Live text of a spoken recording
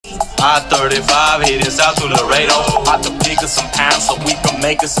I-35 heading south to Laredo. About to pick up some pounds so we can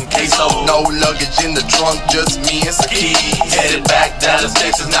make us some queso. No luggage in the trunk, just me and some keys. Headed back Dallas,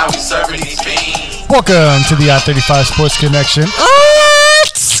 Texas, now we serving these fiends. Welcome to the I-35 Sports Connection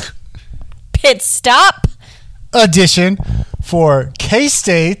Pitstop edition for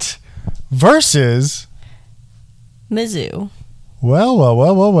K-State versus Mizzou.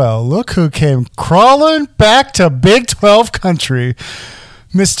 Well. Look who came crawling back to Big 12 country.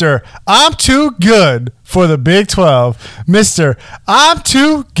 Mr. I'm too good for the Big 12. Mr. I'm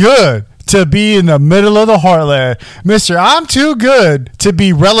too good to be in the middle of the heartland. Mr. I'm too good to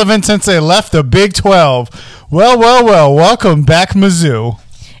be relevant since they left the Big 12. Well. Welcome back, Mizzou.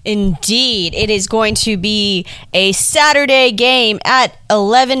 Indeed. It is going to be a Saturday game at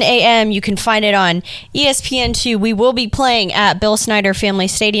 11 a.m. You can find it on ESPN2. We will be playing at Bill Snyder Family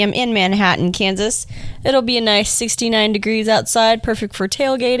Stadium in Manhattan, Kansas. It'll be a nice 69 degrees outside, perfect for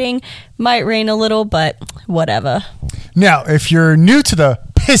tailgating. Might rain a little, but whatever. Now, if you're new to the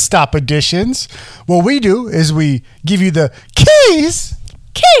Pitstop editions, what we do is we give you the keys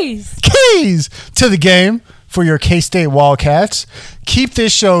to the game for your K-State Wildcats. Keep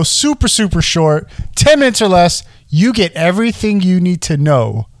this show super short, 10 minutes or less. You get everything you need to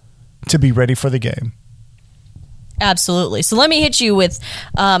know to be ready for the game. Absolutely. So let me hit you with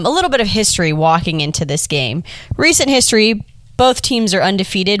a little bit of history walking into this game. Recent history, both teams are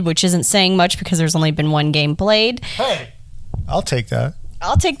undefeated, which isn't saying much because there's only been one game played. Hey, I'll take that.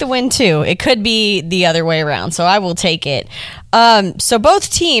 I'll take the win too. It could be the other way around, so I will take it. So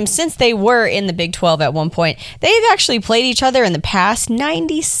both teams, since they were in the Big 12 at one point, they've actually played each other in the past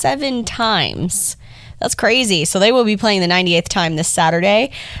 97 times. That's crazy. So they will be playing the 98th time this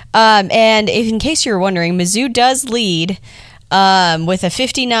Saturday. And in case you're wondering, Mizzou does lead with a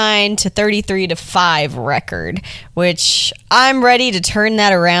 59-33-5 record, which I'm ready to turn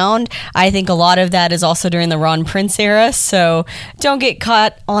that around. I think a lot of that is also during the Ron Prince era, so don't get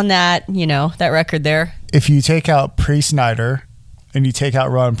caught on that, that record there. If you take out pre-Snyder and you take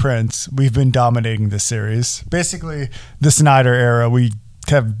out Ron Prince, we've been dominating this series. Basically, the Snyder era, we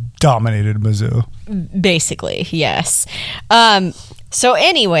have dominated Mizzou. Basically, yes. So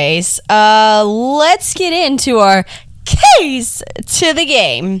anyways, let's get into our keys to the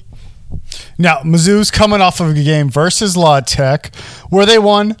game. Now, Mizzou's coming off of a game versus La Tech where they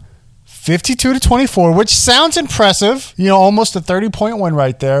won 52-24, which sounds impressive. Almost a 30-point win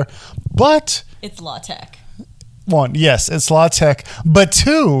right there. But it's La Tech. One, yes, it's La Tech. But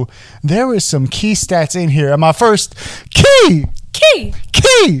two, there was some key stats in here. And my first key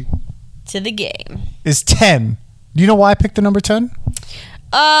to the game is 10. Do you know why I picked the number 10?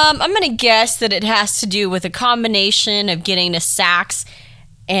 I'm going to guess that it has to do with a combination of getting to sacks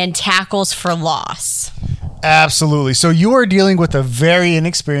and tackles for loss. Absolutely. So you are dealing with a very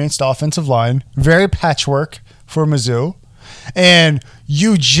inexperienced offensive line, very patchwork for Mizzou, and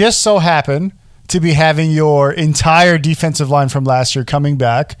you just so happen to be having your entire defensive line from last year coming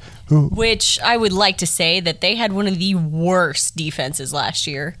back. Which I would like to say that they had one of the worst defenses last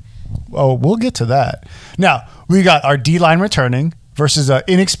year. Oh, we'll get to that. Now, we got our D-line returning versus an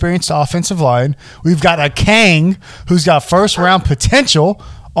inexperienced offensive line. We've got a Kang who's got first-round potential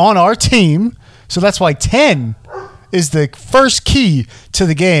on our team. So that's why 10 is the first key to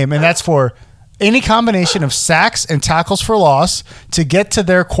the game, and that's for any combination of sacks and tackles for loss to get to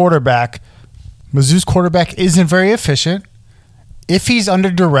their quarterback. Mizzou's quarterback isn't very efficient. If he's under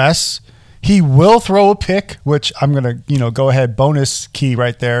duress, he will throw a pick, which I'm going to, go ahead, bonus key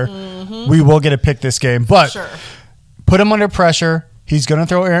right there. Mm-hmm. We will get a pick this game, but sure. Put him under pressure. He's going to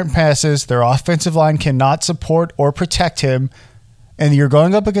throw errant passes. Their offensive line cannot support or protect him. And you're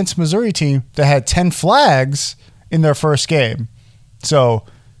going up against a Missouri team that had 10 flags in their first game. So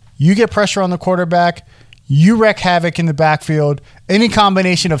you get pressure on the quarterback. You wreak havoc in the backfield. Any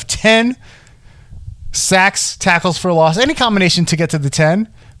combination of 10 sacks, tackles for loss, any combination to get to the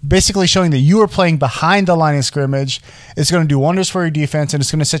 10, basically showing that you are playing behind the line of scrimmage. It's going to do wonders for your defense, and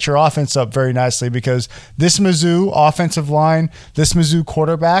it's going to set your offense up very nicely because this Mizzou offensive line, this Mizzou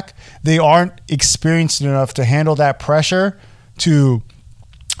quarterback, they aren't experienced enough to handle that pressure to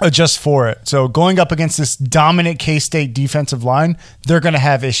adjust for it. So going up against this dominant K-State defensive line, they're going to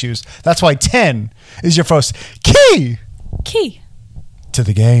have issues. That's why 10 is your first key to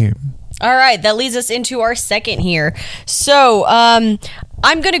the game. All right, that leads us into our second here. So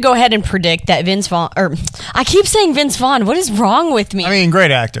I'm going to go ahead and predict that Vince Vaughn, or I keep saying Vince Vaughn. What is wrong with me? I mean,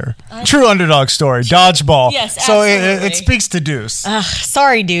 great actor. True underdog story. Dodgeball. Yes, so absolutely. it speaks to Deuce.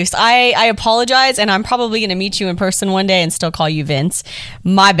 Sorry, Deuce. I apologize, and I'm probably going to meet you in person one day and still call you Vince.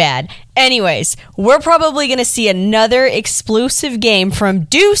 My bad. Anyways, we're probably going to see another explosive game from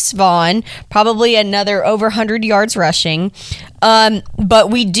Deuce Vaughn, probably another over 100 yards rushing. But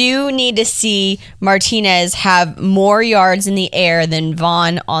we do need to see Martinez have more yards in the air than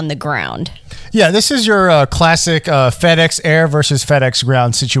Vaughn on the ground. Yeah, this is your classic FedEx air versus FedEx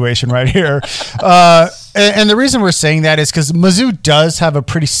ground situation right here. And the reason we're saying that is because Mizzou does have a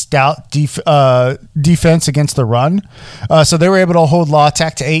pretty stout defense against the run. So they were able to hold La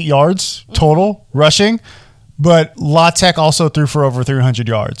Tech to 8 yards total rushing. But La Tech also threw for over 300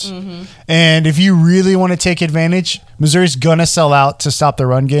 yards. Mm-hmm. And if you really want to take advantage, Missouri's going to sell out to stop the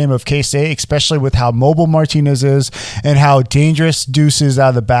run game of K-State, especially with how mobile Martinez is and how dangerous Deuce is out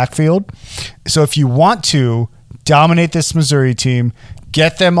of the backfield. So if you want to dominate this Missouri team,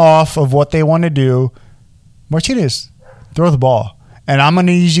 get them off of what they want to do, Martinez, throw the ball. And I'm going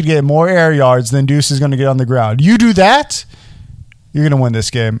to need you to get more air yards than Deuce is going to get on the ground. You do that, you're going to win this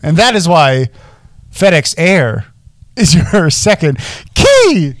game. And that is why FedEx Air is your second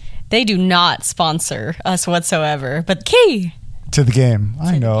key. They do not sponsor us whatsoever, but key to the game.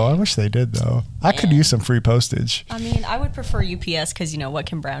 I know. I wish they did, though. I could use some free postage. I mean, I would prefer UPS because, what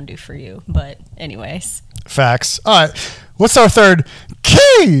can Brown do for you? But anyways. Facts. All right. What's our third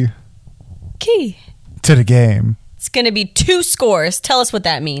key? Key. To the game. It's going to be 2 scores. Tell us what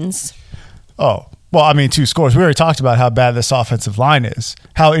that means. Oh. Well, I mean, 2 scores. We already talked about how bad this offensive line is,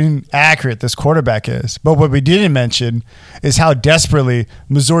 how inaccurate this quarterback is. But what we didn't mention is how desperately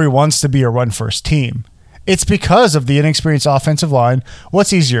Missouri wants to be a run-first team. It's because of the inexperienced offensive line.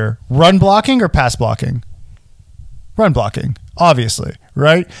 What's easier, run blocking or pass blocking? Run blocking, obviously,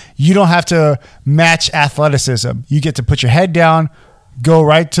 right? You don't have to match athleticism. You get to put your head down, go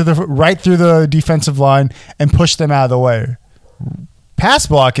right through the defensive line, and push them out of the way. Pass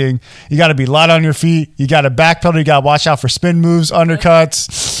blocking, you got to be light on your feet. You got to backpedal. You got to watch out for spin moves,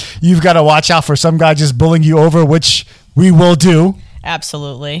 undercuts. You've got to watch out for some guy just bullying you over, which we will do.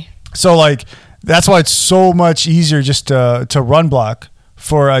 Absolutely. So, that's why it's so much easier just to run block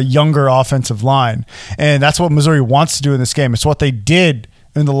for a younger offensive line. And that's what Missouri wants to do in this game. It's what they did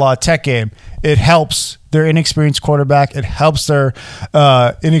in the La Tech game. It helps their inexperienced quarterback. It helps their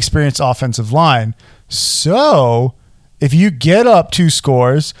inexperienced offensive line. So if you get up 2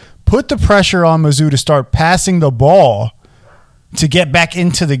 scores, put the pressure on Mizzou to start passing the ball to get back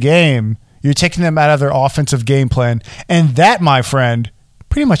into the game, you're taking them out of their offensive game plan. And that, my friend,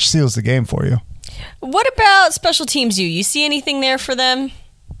 pretty much seals the game for you. What about special teams U? You see anything there for them?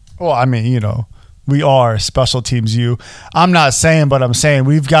 Well, I mean, we are special teams U. I'm not saying, but I'm saying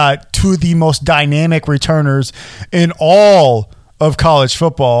we've got 2 of the most dynamic returners in all of college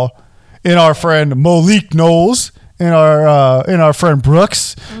football in our friend Malik Knowles, in our friend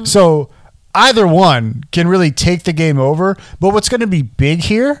Brooks. Mm-hmm. So either one can really take the game over. But what's going to be big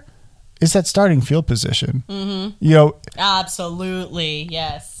here is that starting field position. Mm-hmm. Absolutely,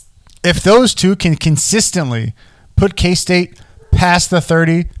 yes. If those 2 can consistently put K-State past the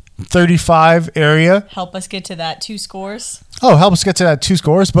 30, 35 area. Help us get to that 2 scores. Oh, help us get to that 2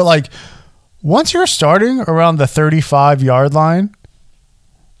 scores. But once you're starting around the 35-yard line,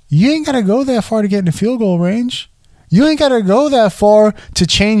 you ain't got to go that far to get into field goal range. You ain't got to go that far to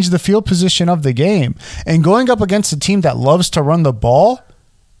change the field position of the game. And going up against a team that loves to run the ball,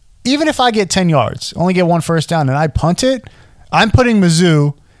 even if I get 10 yards, only get 1 first down, and I punt it, I'm putting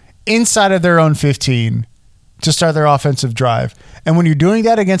Mizzou inside of their own 15 to start their offensive drive. And when you're doing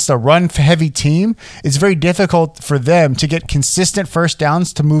that against a run-heavy team, it's very difficult for them to get consistent first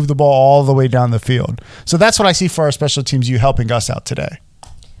downs to move the ball all the way down the field. So that's what I see for our special teams, you helping us out today.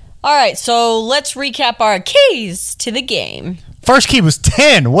 All right, so let's recap our keys to the game. First key was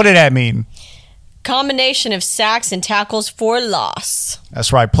 10. What did that mean? Combination of sacks and tackles for loss.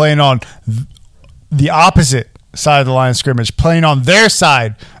 That's right, playing on the opposite side of the line of scrimmage, playing on their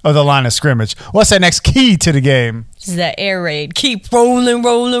side of the line of scrimmage. What's that next key to the game? This is that air raid. Keep rolling,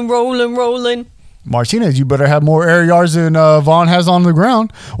 rolling, rolling, rolling. Martinez, you better have more air yards than Vaughn has on the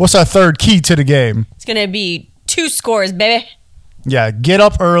ground. What's our third key to the game? It's going to be 2 scores, baby. Yeah, get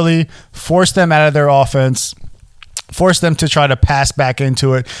up early, force them out of their offense, force them to try to pass back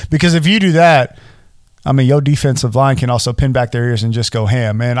into it. Because if you do that, I mean, your defensive line can also pin back their ears and just go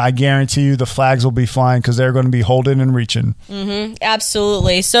ham. And I guarantee you the flags will be flying because they're going to be holding and reaching. Mm-hmm,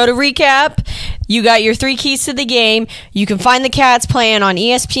 absolutely. So to recap, You got your 3 keys to the game. You can find the Cats playing on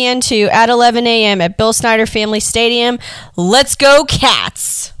ESPN2 at 11 a.m. at Bill Snyder Family Stadium. Let's go,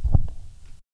 Cats!